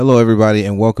Hello, everybody,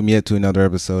 and welcome yet to another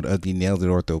episode of the Nailed It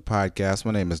Ortho podcast.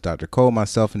 My name is Dr. Cole.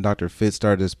 Myself and Dr. Fitz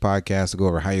started this podcast to go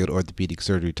over high-yield orthopedic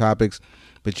surgery topics,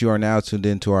 but you are now tuned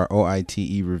into our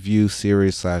OITE review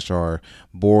series / our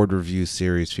board review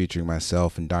series featuring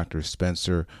myself and Dr.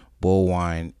 Spencer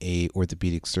Bullwine, a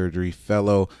orthopedic surgery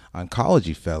fellow,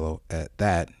 oncology fellow at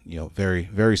that, very,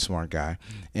 very smart guy.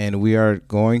 And we are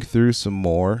going through some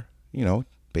more,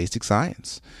 basic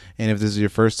science. And if this is your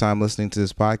first time listening to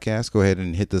this podcast, go ahead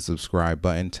and hit the subscribe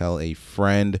button, tell a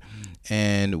friend,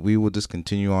 and we will just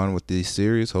continue on with this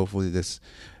series. Hopefully this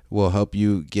will help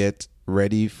you get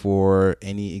ready for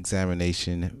any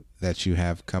examination that you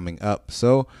have coming up.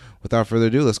 So without further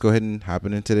ado, let's go ahead and hop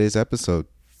into today's episode.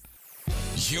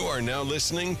 You are now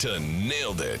listening to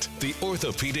Nailed It, the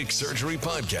Orthopedic Surgery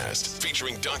Podcast,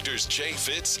 featuring Doctors Jay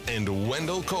Fitz and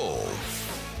Wendell Cole.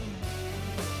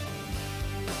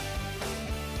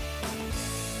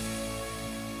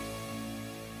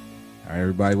 All right,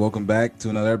 everybody, welcome back to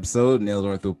another episode, Nailed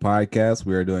Ortho Podcast.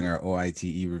 We are doing our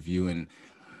OITE review, and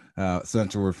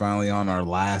Central, we're finally on our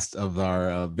last of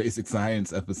our basic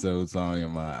science episodes. So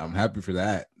I'm happy for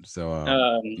that. So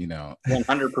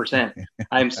 100%.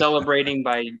 I'm celebrating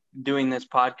by doing this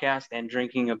podcast and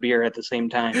drinking a beer at the same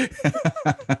time.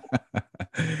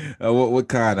 What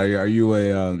kind are you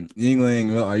a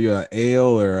Yuengling? Are you a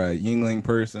ale or a Yuengling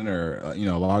person, or a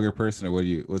lager person, or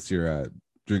what's your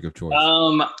drink of choice?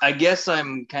 I guess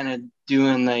I'm kind of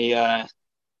doing the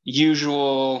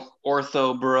usual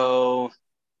ortho bro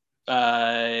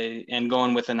and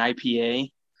going with an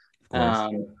IPA.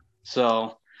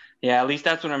 So yeah, at least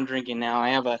that's what I'm drinking now.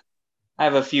 I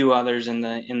have a few others in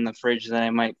the fridge that I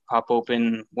might pop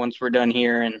open once we're done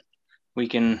here, and we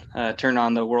can turn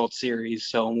on the World Series.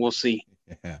 So we'll see.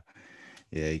 Yeah,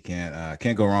 you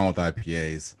can't go wrong with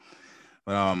IPAs.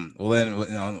 But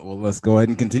let's go ahead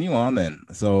and continue on then.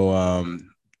 So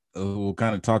we'll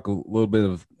kind of talk a little bit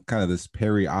of kind of this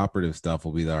perioperative stuff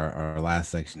will be our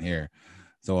last section here.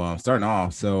 So starting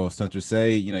off, so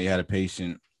say you had a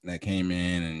patient that came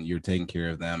in and you're taking care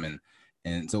of them,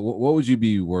 and so what would you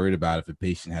be worried about if a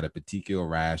patient had a petechial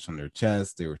rash on their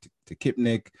chest, they were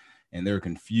tachypnic, and they were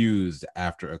confused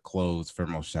after a closed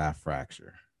femoral shaft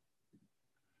fracture?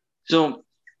 So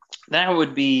that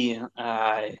would be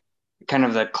kind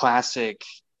of the classic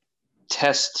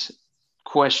test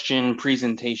question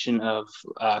presentation of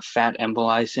fat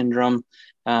emboli syndrome,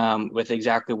 with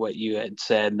exactly what you had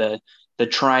said. The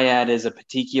triad is a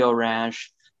petechial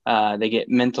rash. They get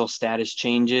mental status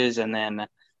changes, and then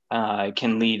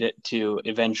can lead to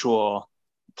eventual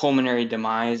pulmonary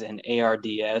demise and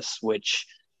ARDS, which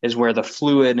is where the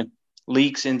fluid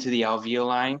leaks into the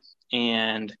alveoli,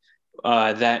 and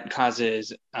that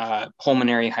causes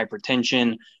pulmonary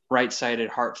hypertension, right-sided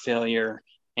heart failure,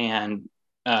 and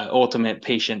ultimate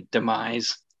patient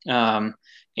demise. And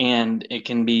it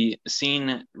can be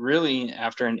seen really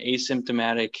after an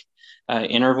asymptomatic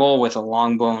interval with a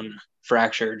long bone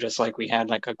fracture, just like we had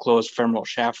like a closed femoral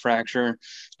shaft fracture.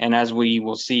 And as we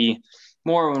will see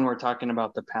more when we're talking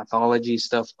about the pathology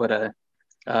stuff, but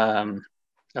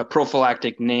a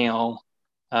prophylactic nail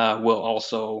will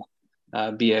also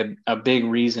be a big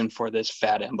reason for this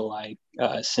fat emboli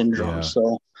syndrome. Yeah.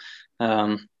 So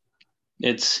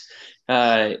it's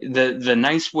the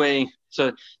nice way.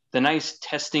 So the nice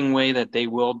testing way that they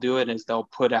will do it is they'll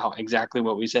put out exactly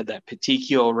what we said, that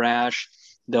petechial rash.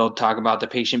 They'll talk about the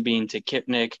patient being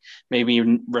tachypnic, maybe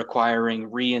requiring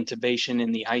reintubation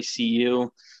in the ICU,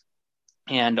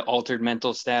 and altered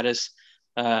mental status.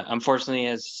 Unfortunately,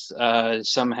 as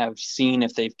some have seen,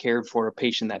 if they've cared for a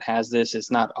patient that has this,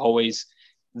 it's not always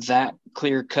that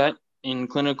clear cut in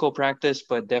clinical practice,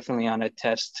 but definitely on a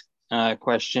test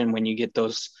question, when you get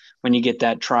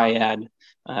that triad,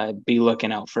 be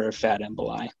looking out for a fat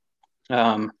emboli.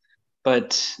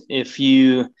 But if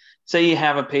you say you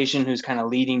have a patient who's kind of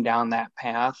leading down that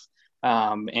path,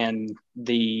 and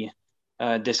the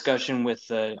discussion with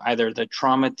either the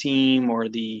trauma team or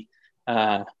the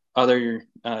other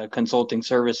consulting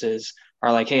services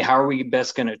are like, hey, how are we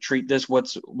best going to treat this?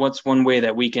 What's one way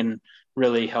that we can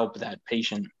really help that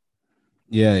patient?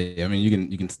 Yeah, I mean,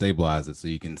 you can stabilize it, so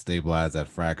you can stabilize that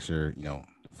fracture,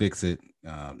 fix it,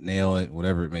 nail it,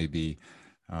 whatever it may be.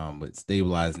 But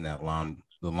stabilizing the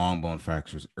long bone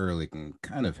fractures early can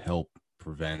kind of help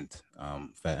prevent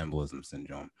fat embolism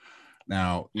syndrome.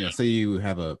 Now, say you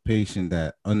have a patient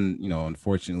that,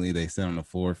 unfortunately, they sit on the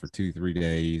floor for 2-3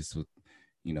 days with,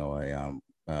 a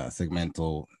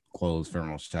segmental closed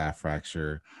femoral shaft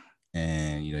fracture,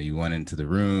 and you went into the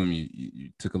room, you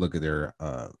took a look at their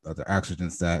oxygen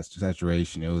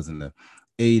saturation. It was in the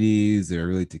 80s. They're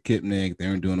really tachypnic. They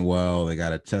weren't doing well. They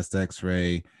got a chest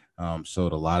X-ray.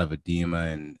 showed a lot of edema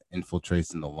and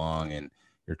infiltrates in the lung, and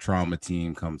your trauma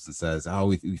team comes and says, "Oh,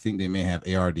 we think they may have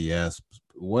ARDS."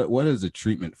 What is the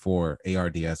treatment for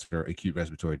ARDS, for acute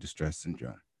respiratory distress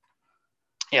syndrome?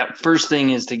 Yeah, first thing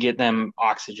is to get them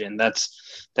oxygen.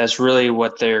 That's really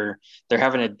what they're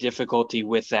having a difficulty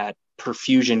with, that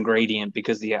perfusion gradient,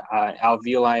 because the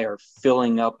alveoli are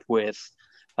filling up with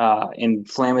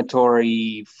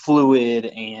inflammatory fluid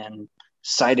and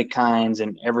cytokines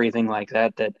and everything like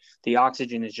that. That the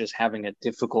oxygen is just having a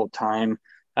difficult time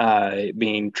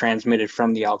being transmitted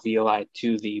from the alveoli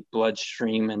to the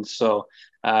bloodstream, and so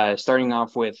starting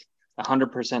off with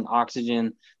 100%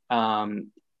 oxygen.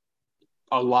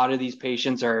 A lot of these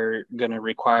patients are going to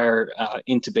require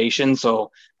intubation.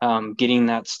 So getting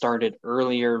that started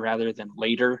earlier rather than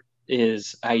later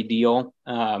is ideal,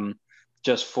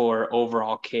 just for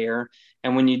overall care.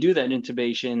 And when you do that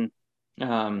intubation,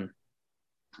 I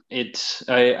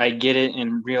get it,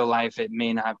 in real life, it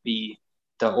may not be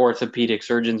the orthopedic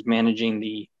surgeons managing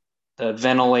the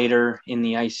ventilator in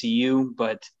the ICU,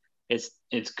 but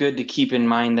it's good to keep in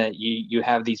mind that you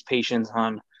have these patients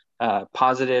on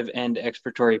positive end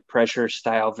expiratory pressure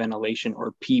style ventilation,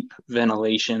 or PEEP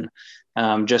ventilation,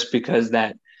 just because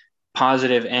that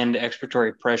positive end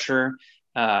expiratory pressure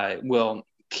will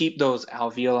keep those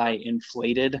alveoli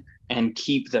inflated and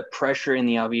keep the pressure in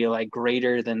the alveoli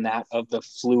greater than that of the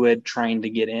fluid trying to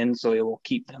get in. So it will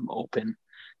keep them open.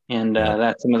 And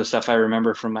that's some of the stuff I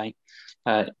remember from my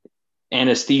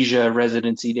anesthesia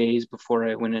residency days before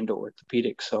I went into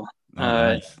orthopedics. So,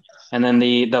 nice. And then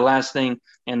the last thing,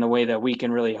 and the way that we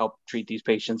can really help treat these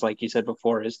patients, like you said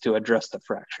before, is to address the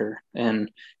fracture and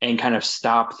kind of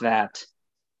stop that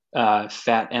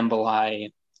fat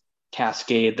emboli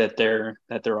cascade that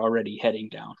they're already heading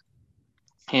down.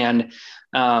 And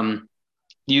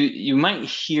you might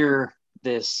hear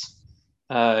this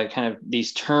kind of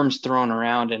these terms thrown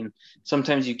around, and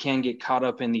sometimes you can get caught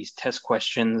up in these test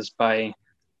questions by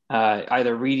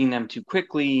either reading them too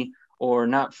quickly or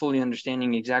not fully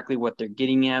understanding exactly what they're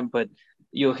getting at. But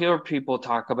you'll hear people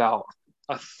talk about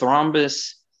a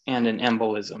thrombus and an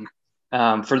embolism.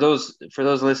 For those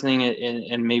listening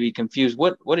and maybe confused,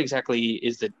 what exactly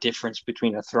is the difference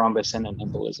between a thrombus and an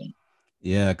embolism?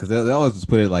 Yeah, because they always just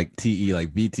put it like TE,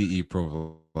 like VTE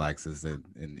prophylaxis, and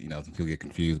people get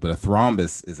confused. But a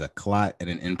thrombus is a clot at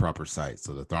an improper site.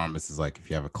 So the thrombus is like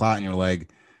if you have a clot in your leg,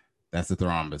 that's a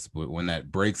thrombus. But when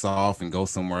that breaks off and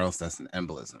goes somewhere else, that's an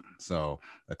embolism. So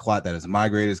a clot that is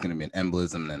migrated is going to be an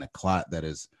embolism, and then a clot that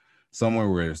is somewhere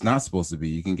where it's not supposed to be.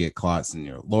 You can get clots in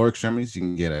your lower extremities. You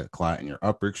can get a clot in your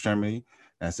upper extremity.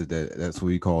 That's what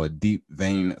we call a deep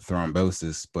vein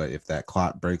thrombosis. But if that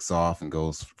clot breaks off and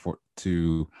goes for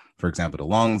example, the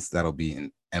lungs, that'll be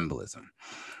an embolism.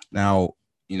 Now,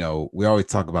 we always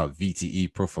talk about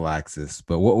VTE prophylaxis,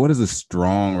 but what is a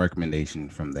strong recommendation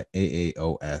from the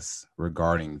AAOS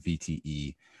regarding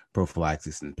VTE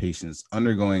prophylaxis in patients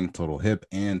undergoing total hip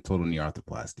and total knee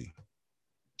arthroplasty?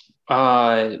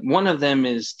 One of them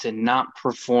is to not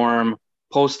perform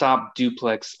post-op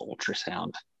duplex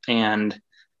ultrasound. And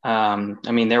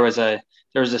there was a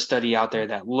study out there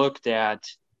that looked at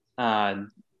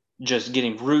just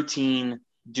getting routine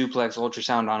duplex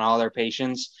ultrasound on all their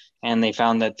patients, and they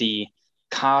found that the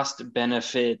cost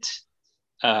benefit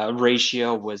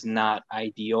ratio was not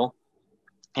ideal.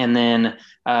 And then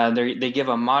they give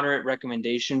a moderate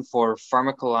recommendation for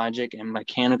pharmacologic and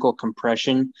mechanical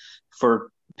compression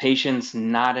for patients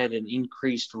not at an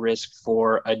increased risk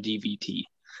for a DVT.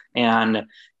 And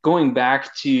going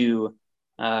back to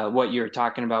what you're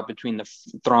talking about between the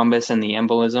thrombus and the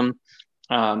embolism,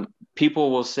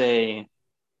 people will say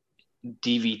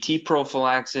DVT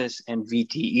prophylaxis and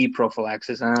VTE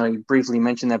prophylaxis. I know you briefly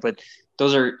mentioned that, but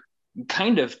those are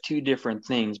kind of two different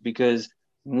things, because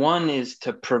one is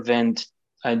to prevent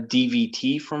a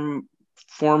DVT from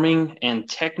forming, and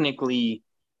technically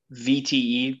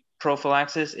VTE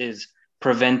prophylaxis is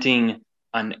preventing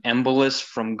an embolus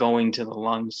from going to the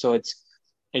lungs. So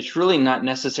it's really not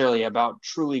necessarily about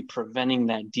truly preventing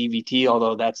that DVT,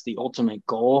 although that's the ultimate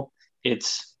goal.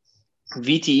 It's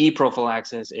VTE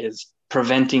prophylaxis is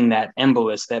preventing that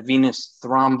embolus, that venous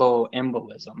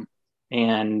thromboembolism,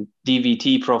 and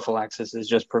DVT prophylaxis is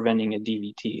just preventing a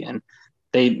DVT. And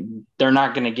they're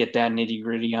not going to get that nitty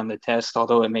gritty on the test,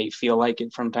 although it may feel like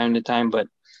it from time to time, but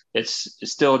it's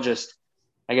still just,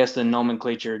 I guess the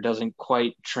nomenclature doesn't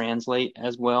quite translate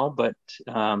as well. But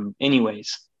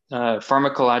anyways,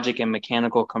 pharmacologic and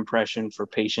mechanical compression for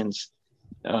patients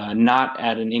not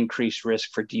at an increased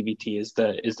risk for DVT is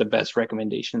the best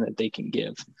recommendation that they can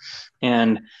give.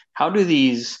 And how do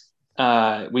these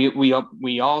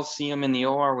we all see them in the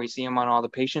OR, we see them on all the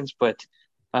patients, but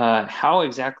how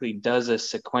exactly does a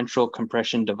sequential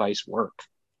compression device work?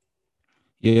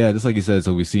 Yeah, just like you said.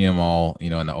 So we see them all,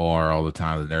 in the OR all the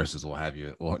time. The nurses will have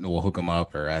you, will hook them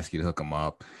up or ask you to hook them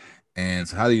up. And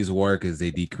so how these work is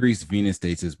they decrease venous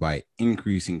stasis by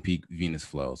increasing peak venous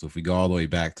flow. So if we go all the way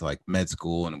back to like med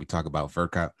school and we talk about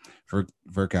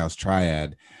Virchow's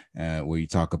triad, where you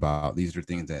talk about these are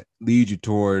things that lead you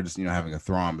towards, having a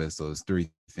thrombus. So there's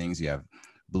three things. You have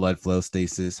blood flow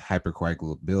stasis,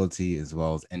 hypercoagulability, as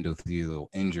well as endothelial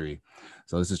injury.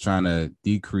 So this is trying to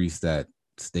decrease that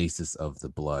stasis of the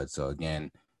blood. So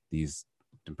again, these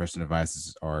compression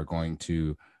devices are going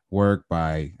to work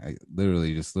by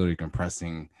literally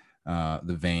compressing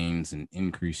the veins and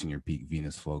increasing your peak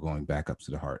venous flow going back up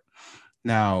to the heart.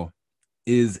 Now,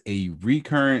 is a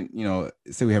recurrent,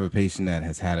 say we have a patient that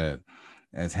has had a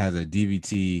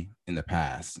DVT in the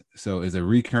past. So is a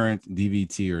recurrent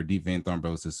DVT or deep vein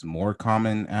thrombosis more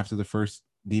common after the first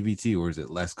DVT, or is it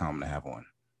less common to have one?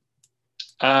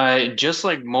 Just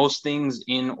like most things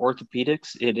in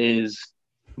orthopedics, it is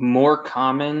more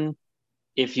common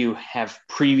if you have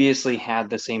previously had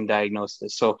the same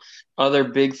diagnosis. So other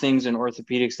big things in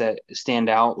orthopedics that stand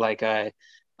out, like a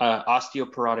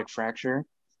osteoporotic fracture.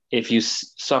 If you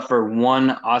suffer one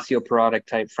osteoporotic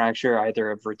type fracture,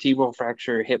 either a vertebral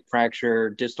fracture, hip fracture,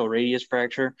 distal radius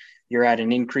fracture, you're at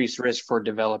an increased risk for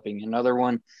developing another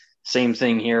one. Same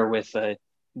thing here with a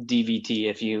DVT.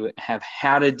 If you have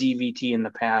had a DVT in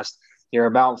the past, you're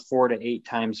about 4 to 8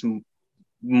 times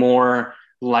more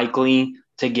likely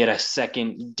to get a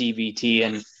second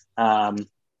DVT. And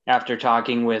after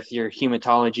talking with your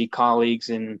hematology colleagues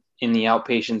in the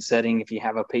outpatient setting, if you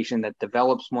have a patient that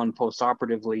develops one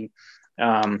postoperatively,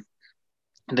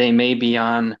 they may be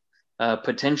on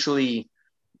potentially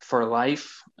for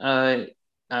life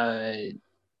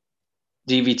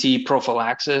DVT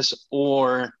prophylaxis,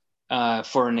 or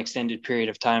for an extended period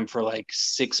of time for like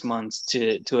 6 months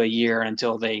to a year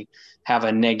until they have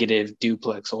a negative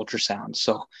duplex ultrasound.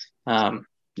 So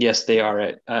yes, they are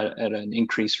at an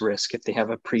increased risk if they have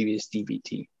a previous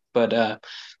DVT. But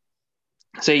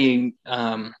say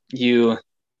you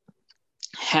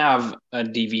have a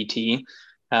DVT,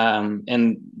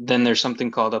 and then there's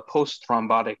something called a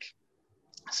post-thrombotic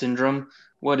syndrome.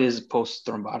 What is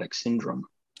post-thrombotic syndrome?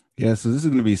 Yeah, so this is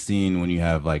going to be seen when you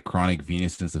have like chronic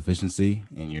venous insufficiency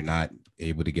and you're not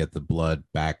able to get the blood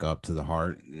back up to the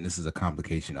heart. And this is a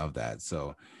complication of that.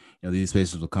 So, these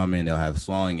patients will come in, they'll have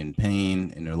swelling and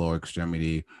pain in their lower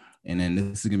extremity. And then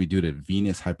this is going to be due to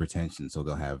venous hypertension. So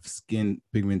they'll have skin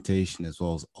pigmentation as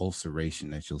well as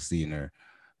ulceration that you'll see in their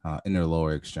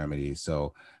lower extremity.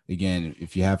 So again,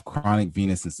 if you have chronic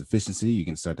venous insufficiency, you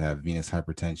can start to have venous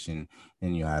hypertension,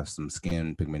 and you have some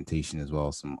skin pigmentation as well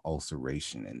as some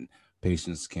ulceration. And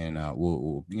patients can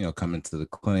will come into the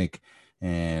clinic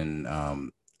and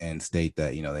state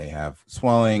that they have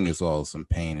swelling as well as some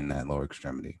pain in that lower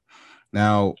extremity.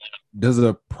 Now, does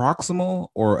a proximal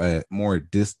or a more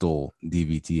distal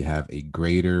DVT have a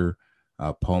greater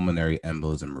pulmonary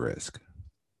embolism risk?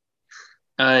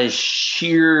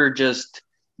 Sheer just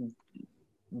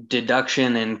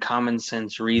deduction and common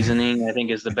sense reasoning, I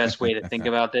think, is the best way to think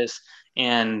about this.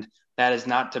 And that is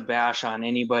not to bash on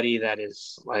anybody that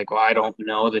is like, well, I don't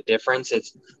know the difference.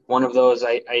 It's one of those,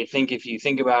 I think if you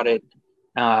think about it,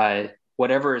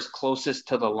 whatever is closest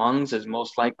to the lungs is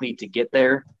most likely to get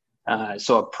there.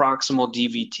 So a proximal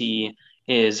DVT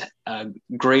is a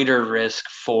greater risk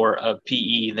for a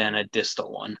PE than a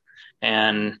distal one.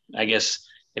 And I guess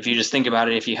if you just think about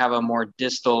it, if you have a more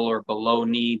distal or below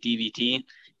knee DVT,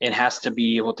 it has to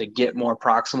be able to get more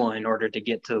proximal in order to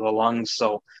get to the lungs.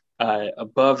 So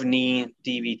above knee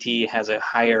DVT has a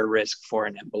higher risk for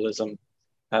an embolism,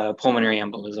 pulmonary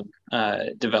embolism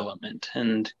development.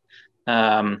 And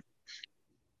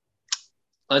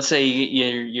let's say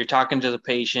you're talking to the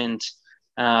patient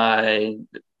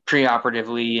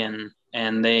preoperatively,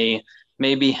 and they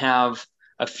maybe have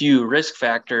a few risk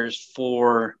factors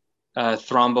for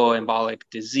thromboembolic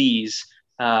disease.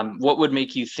 What would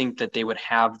make you think that they would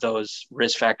have those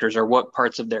risk factors, or what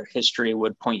parts of their history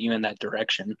would point you in that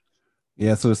direction?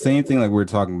 Yeah, so the same thing like we were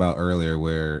talking about earlier,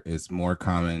 where it's more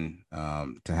common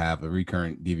to have a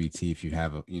recurrent DVT if you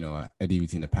have a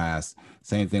DVT in the past.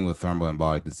 Same thing with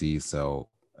thromboembolic disease. So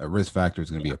a risk factor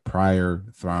is going to be a prior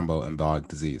thromboembolic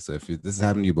disease. So if this has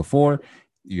happened to you before,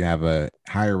 you have a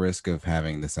higher risk of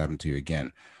having this happen to you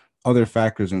again. Other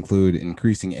factors include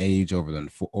increasing age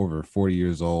over 40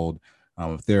 years old.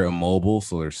 If they're immobile,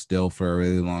 so they're still for a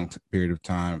really long period of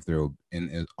time, if they're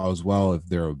as well if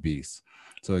they're obese.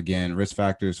 So again, risk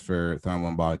factors for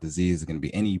thromboembolic disease is going to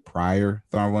be any prior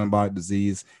thromboembolic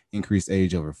disease, increased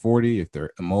age over 40, if they're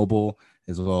immobile,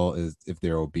 as well as if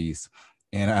they're obese.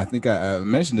 And I think I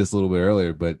mentioned this a little bit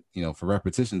earlier, but for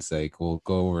repetition's sake, we'll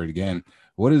go over it again.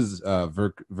 What is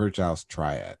Virchow's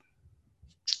triad?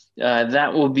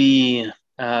 That will be,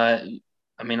 all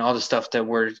the stuff that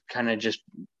we're kind of just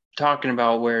talking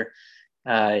about, where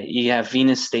you have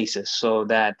venous stasis, so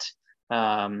that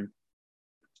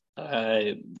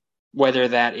whether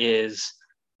that is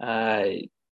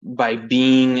by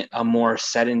being a more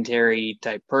sedentary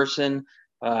type person,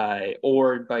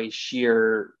 or by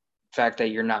sheer fact that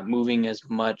you're not moving as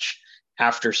much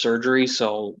after surgery.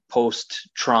 So post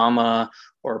trauma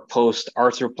or post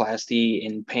arthroplasty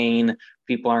in pain,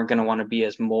 people aren't going to want to be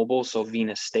as mobile. So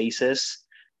venous stasis,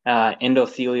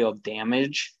 endothelial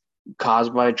damage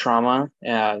caused by trauma.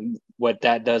 What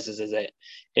that does is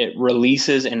it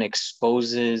releases and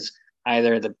exposes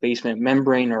either the basement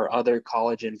membrane or other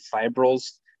collagen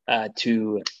fibrils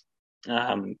to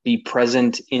be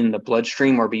present in the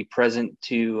bloodstream, or be present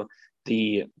to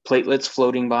the platelets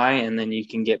floating by, and then you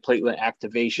can get platelet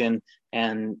activation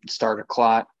and start a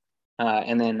clot.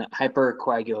 And then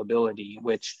hypercoagulability,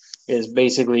 which is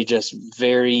basically just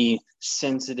very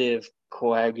sensitive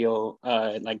like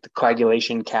the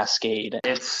coagulation cascade.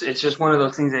 It's just one of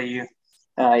those things that you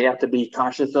have to be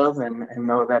cautious of, and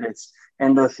know that it's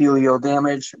endothelial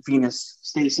damage, venous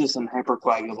stasis, and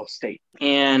hypercoagulable state.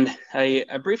 And I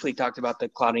briefly talked about the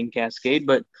clotting cascade,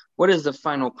 but what is the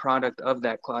final product of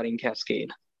that clotting cascade?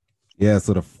 Yeah,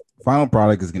 so the final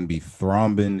product is going to be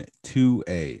thrombin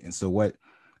 2A. And so what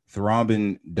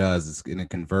thrombin does is going to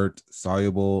convert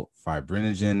soluble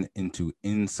fibrinogen into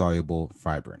insoluble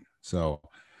fibrin. So,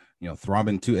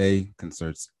 thrombin 2A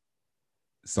converts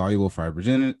soluble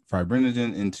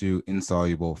fibrinogen into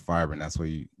insoluble fibrin. That's why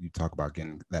you talk about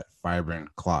getting that fibrin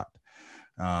clot.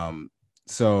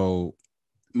 So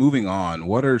moving on,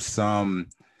 what are some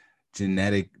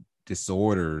genetic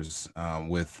disorders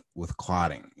with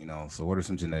clotting? So what are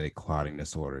some genetic clotting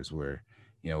disorders where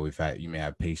you may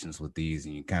have patients with these,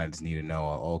 and you kind of just need to know,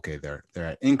 okay, they're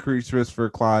at increased risk for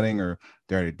clotting, or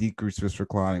they're at a decreased risk for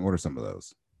clotting. What are some of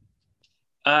those?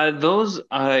 Those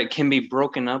can be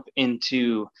broken up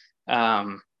into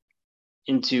what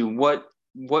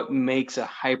makes a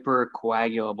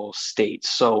hypercoagulable state.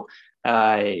 So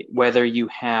whether you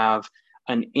have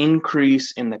an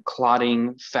increase in the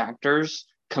clotting factors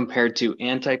compared to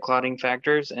anti-clotting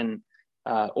factors, and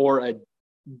or a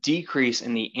decrease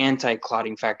in the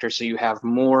anti-clotting factors, so you have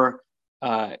more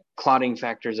clotting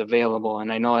factors available.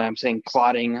 And I know I'm saying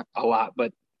clotting a lot,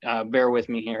 but bear with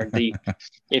me here.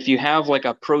 If you have like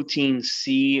a protein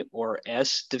C or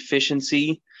S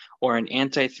deficiency, or an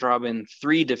antithrombin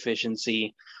 3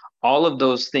 deficiency, all of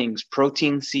those things,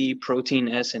 protein C, protein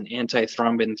S, and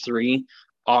antithrombin 3,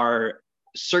 are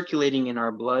circulating in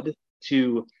our blood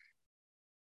to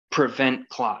prevent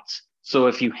clots. So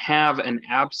if you have an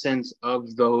absence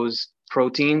of those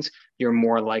proteins, you're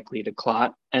more likely to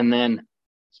clot. And then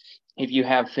if you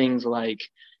have things like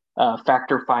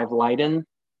factor V Leiden,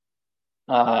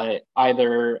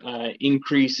 either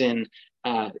increase in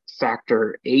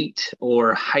factor 8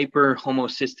 or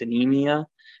hyperhomocystinemia,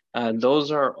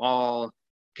 those are all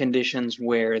conditions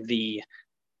where the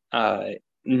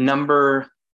number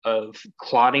of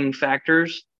clotting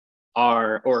factors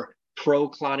or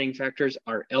pro-clotting factors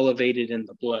are elevated in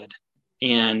the blood,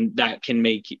 and that can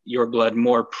make your blood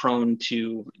more prone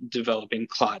to developing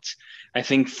clots. I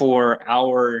think for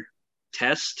our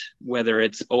test, whether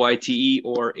it's OITE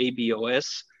or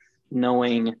ABOS,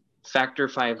 knowing factor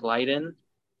V Leiden,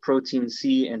 protein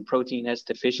C, and protein S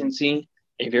deficiency,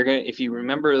 if you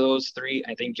remember those three,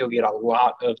 I think you'll get a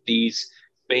lot of these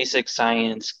basic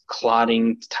science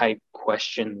clotting type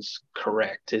questions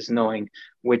correct, is knowing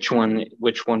which one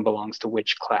belongs to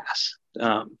which class.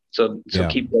 So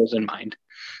keep those in mind.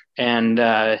 And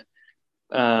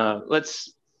would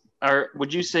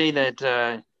you say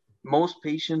that most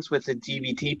patients with a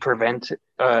DVT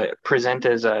present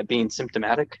as being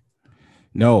symptomatic?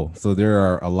 No. So there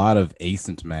are a lot of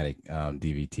asymptomatic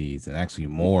DVTs, and actually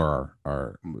more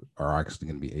are actually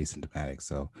going to be asymptomatic.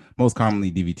 So most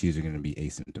commonly DVTs are going to be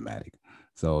asymptomatic.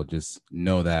 So just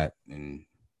know that, and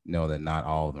know that not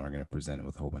all of them are going to present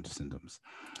with a whole bunch of symptoms.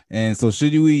 And so if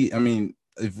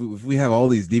we have all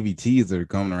these DVTs that are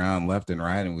coming around left and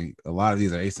right, and a lot of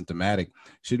these are asymptomatic,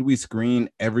 should we screen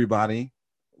everybody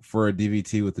for a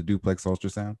DVT with the duplex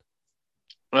ultrasound?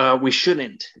 We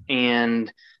shouldn't.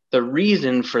 And the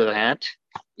reason for that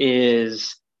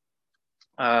is,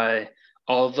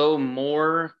 although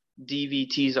more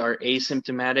DVTs are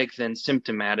asymptomatic than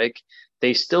symptomatic,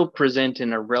 they still present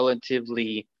in a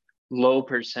relatively low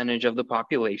percentage of the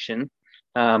population.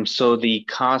 So the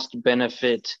cost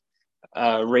benefit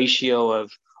ratio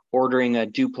of ordering a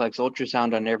duplex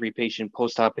ultrasound on every patient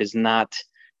post-op is not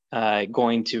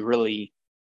going to really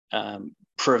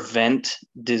prevent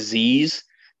disease.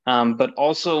 But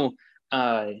also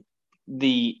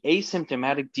the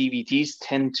asymptomatic DVTs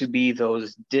tend to be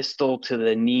those distal to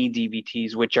the knee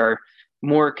DVTs, which are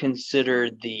more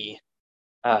considered the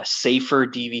safer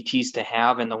DVTs to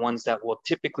have, and the ones that will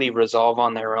typically resolve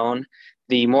on their own.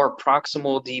 The more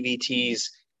proximal DVTs,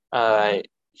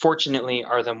 fortunately,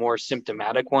 are the more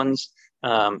symptomatic ones,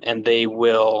 and they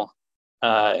will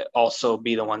also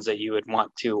be the ones that you would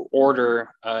want to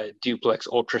order a duplex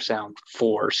ultrasound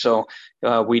for. So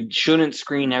we shouldn't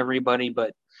screen everybody,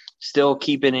 but still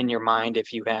keep it in your mind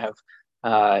if you have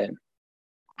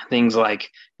things like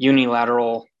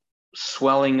unilateral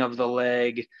swelling of the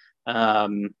leg,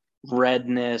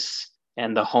 redness,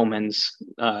 and the Homans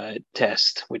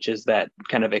test, which is that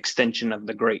kind of extension of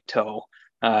the great toe,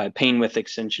 pain with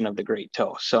extension of the great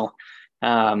toe. So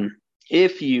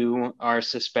if you are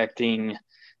suspecting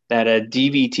that a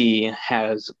DVT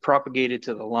has propagated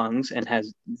to the lungs and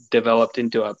has developed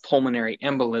into a pulmonary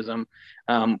embolism,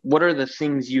 what are the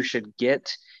things you should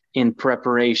get in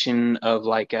preparation of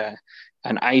like an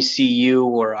ICU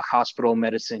or a hospital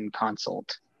medicine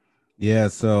consult? Yeah,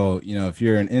 so if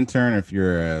you're an intern, if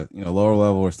you're a lower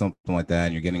level or something like that,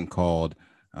 and you're getting called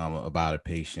about a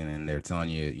patient, and they're telling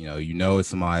you, it's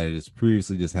somebody that's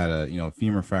previously just had a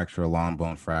femur fracture, a long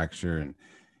bone fracture, and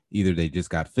either they just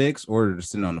got fixed or they're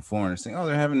sitting on the floor and they're saying, oh,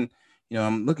 they're having,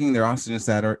 I'm looking, their oxygen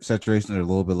saturation are a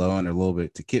little bit low and they're a little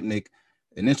bit tachypnic.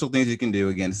 Initial things you can do,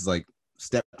 again, this is like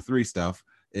step 3 stuff,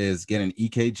 is get an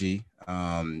EKG.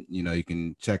 You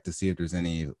can check to see if there's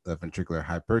any ventricular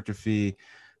hypertrophy.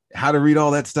 How to read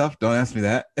all that stuff, don't ask me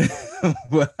that.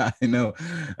 But I know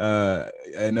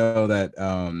that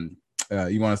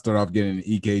you want to start off getting an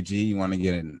EKG. You want to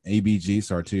get an ABG,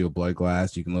 so arterial blood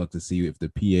gas. You can look to see if the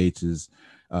pH is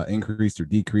increased or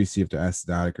decreased, see if they're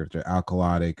acidic or if they're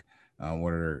alkalotic.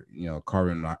 What are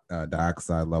carbon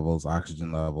dioxide levels,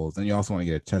 oxygen levels, and you also want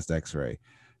to get a chest X-ray.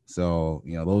 So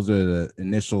those are the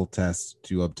initial tests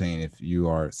to obtain if you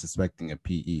are suspecting a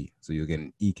PE. So you'll get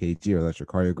an EKG or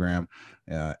electrocardiogram,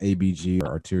 ABG or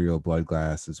arterial blood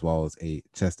gas, as well as a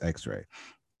chest X-ray.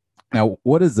 Now,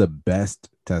 what is the best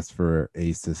test for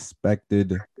a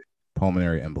suspected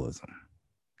pulmonary embolism?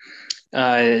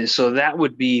 So that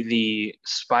would be the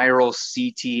spiral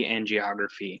CT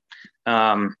angiography.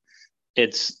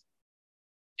 It's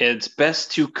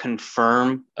best to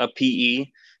confirm a PE.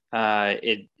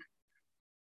 It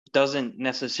doesn't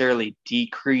necessarily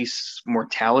decrease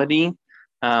mortality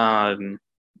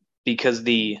because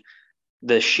the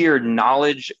sheer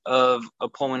knowledge of a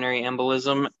pulmonary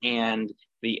embolism and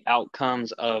the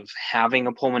outcomes of having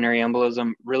a pulmonary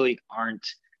embolism really aren't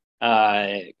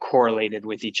correlated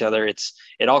with each other.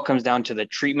 It all comes down to the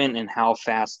treatment and how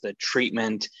fast the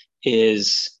treatment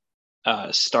is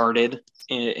started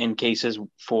in cases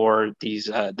for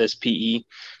this PE.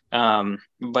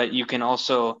 But you can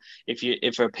also,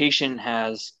 if a patient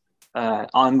has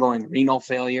ongoing renal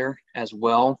failure as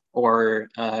well, or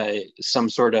some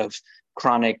sort of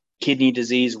chronic kidney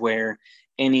disease where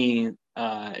any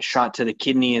shot to the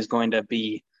kidney is going to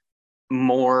be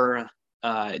more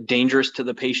dangerous to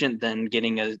the patient than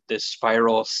getting this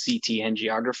spiral CT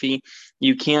angiography,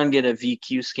 you can get a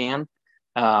VQ scan,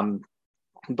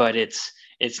 but it's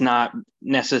not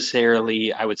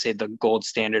necessarily, I would say, the gold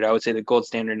standard. I would say the gold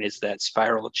standard is that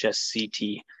spiral chest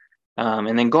CT.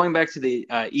 And then going back to the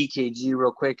EKG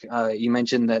real quick, you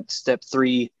mentioned that step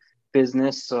 3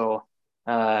 business. So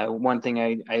one thing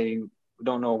I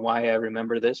don't know why I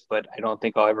remember this, but I don't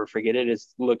think I'll ever forget it,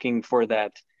 is looking for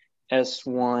that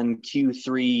S1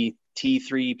 Q3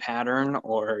 T3 pattern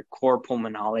or cor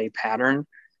pulmonale pattern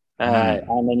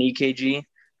on an EKG.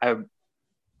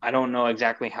 I don't know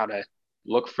exactly how to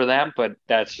look for that, but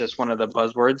that's just one of the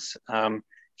buzzwords.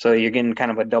 So you're getting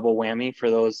kind of a double whammy for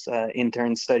those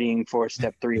interns studying for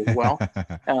step 3 as well.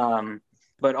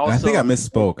 But also, I think I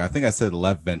misspoke. I think I said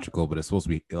left ventricle, but it's supposed to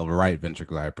be right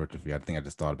ventricular hypertrophy. I think I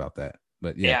just thought about that.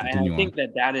 But yeah, and I think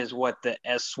that is what the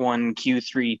S1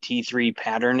 Q3 T3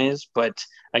 pattern is. But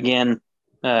again,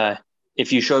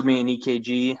 if you showed me an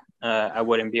EKG, I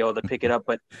wouldn't be able to pick it up.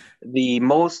 But the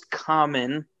most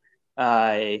common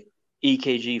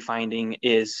EKG finding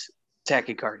is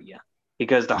tachycardia,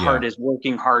 because the heart is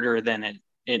working harder than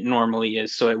it normally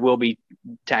is. So it will be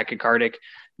tachycardic.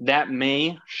 That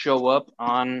may show up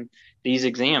on these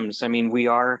exams. I mean,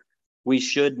 we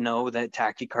should know that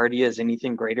tachycardia is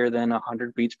anything greater than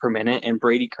 100 beats per minute and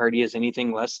bradycardia is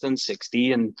anything less than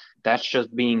 60. And that's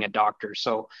just being a doctor.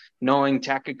 So knowing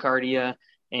tachycardia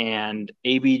and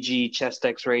ABG chest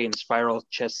X-ray and spiral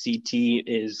chest CT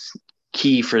is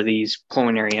key for these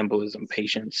pulmonary embolism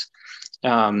patients.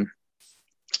 And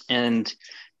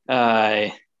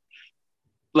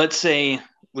let's say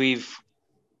we've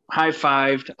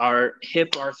high-fived, our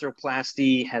hip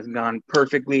arthroplasty has gone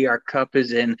perfectly. Our cup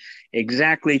is in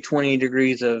exactly 20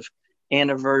 degrees of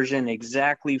anteversion,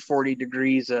 exactly 40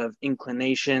 degrees of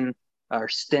inclination. Our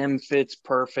stem fits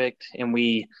perfect, and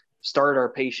we start our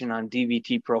patient on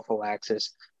DVT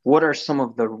prophylaxis. What are some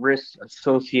of the risks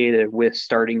associated with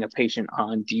starting a patient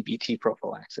on DVT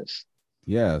prophylaxis?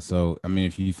 Yeah. So, I mean,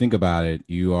 if you think about it,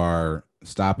 you are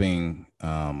stopping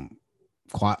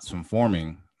clots from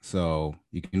forming, so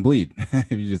you can bleed.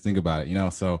 If you just think about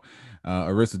it, so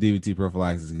a risk of DVT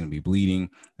prophylaxis is going to be bleeding.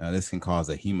 This can cause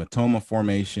a hematoma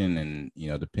formation, and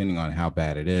depending on how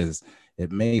bad it is,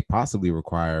 it may possibly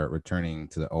require returning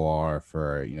to the OR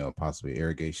for possibly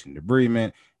irrigation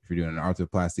debridement. If you're doing an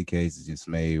arthroplasty case, it just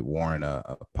may warrant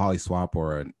a poly swap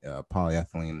or a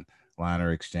polyethylene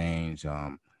liner exchange.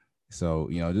 So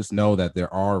just know that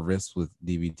there are risks with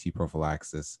DVT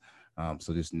prophylaxis.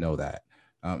 So just know that.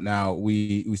 Now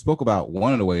we spoke about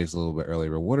one of the ways a little bit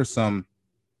earlier. What are some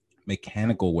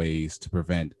mechanical ways to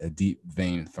prevent a deep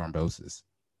vein thrombosis?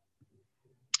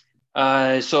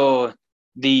 So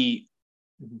the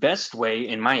best way,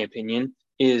 in my opinion,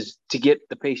 is to get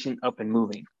the patient up and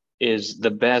moving. Is the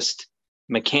best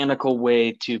mechanical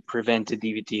way to prevent a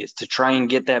DVT, is to try and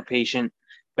get that patient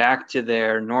back to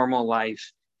their normal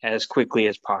life as quickly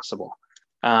as possible.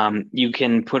 You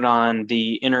can put on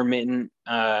the intermittent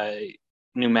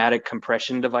pneumatic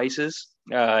compression devices,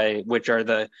 which are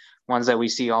the ones that we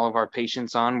see all of our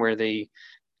patients on, where they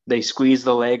squeeze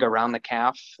the leg around the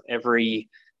calf every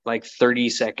like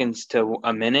 30 seconds to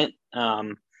a minute.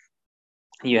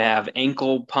 You have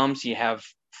ankle pumps, you have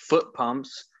foot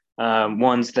pumps,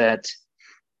 ones that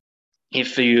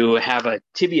if you have a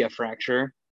tibia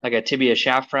fracture, like a tibia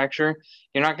shaft fracture,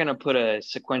 you're not going to put a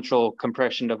sequential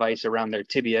compression device around their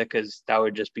tibia because that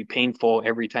would just be painful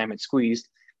every time it's squeezed.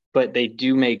 But they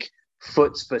do make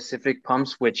foot specific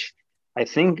pumps, which I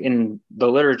think in the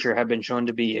literature have been shown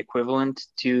to be equivalent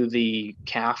to the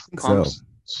calf pumps.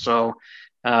 So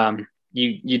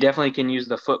you definitely can use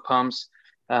the foot pumps.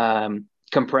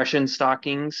 Compression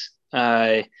stockings,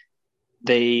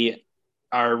 they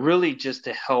are really just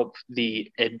to help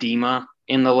the edema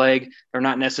in the leg. They're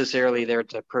not necessarily there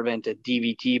to prevent a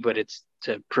DVT, but it's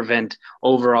to prevent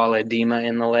overall edema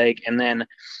in the leg. And then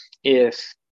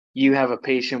if you have a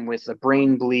patient with a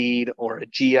brain bleed or a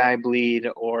GI bleed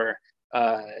or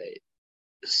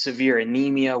severe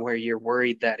anemia where you're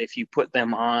worried that if you put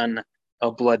them on a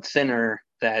blood thinner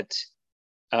that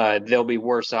they'll be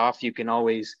worse off, you can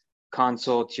always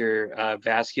consult your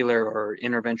vascular or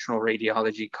interventional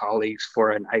radiology colleagues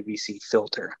for an IVC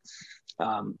filter.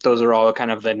 Those are all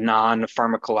kind of the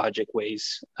non-pharmacologic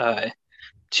ways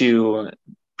to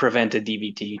prevent a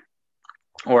DVT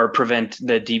or prevent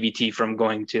the DVT from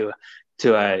going to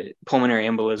a pulmonary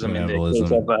embolism in the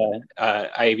case of a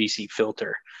IVC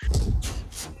filter.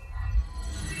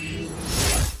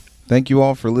 Thank you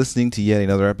all for listening to yet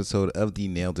another episode of the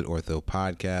Nailed It Ortho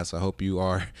podcast. I hope you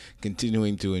are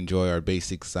continuing to enjoy our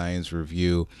basic science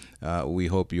review. We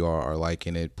hope you are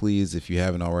liking it. Please, if you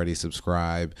haven't already,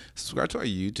 subscribe to our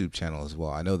YouTube channel as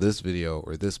well. I know this video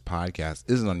or this podcast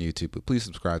isn't on YouTube, but please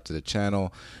subscribe to the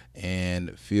channel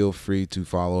and feel free to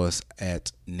follow us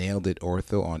at Nailed It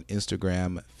Ortho on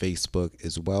Instagram, Facebook,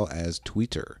 as well as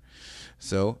Twitter.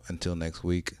 So until next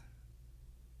week,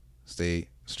 stay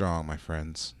strong, my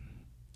friends.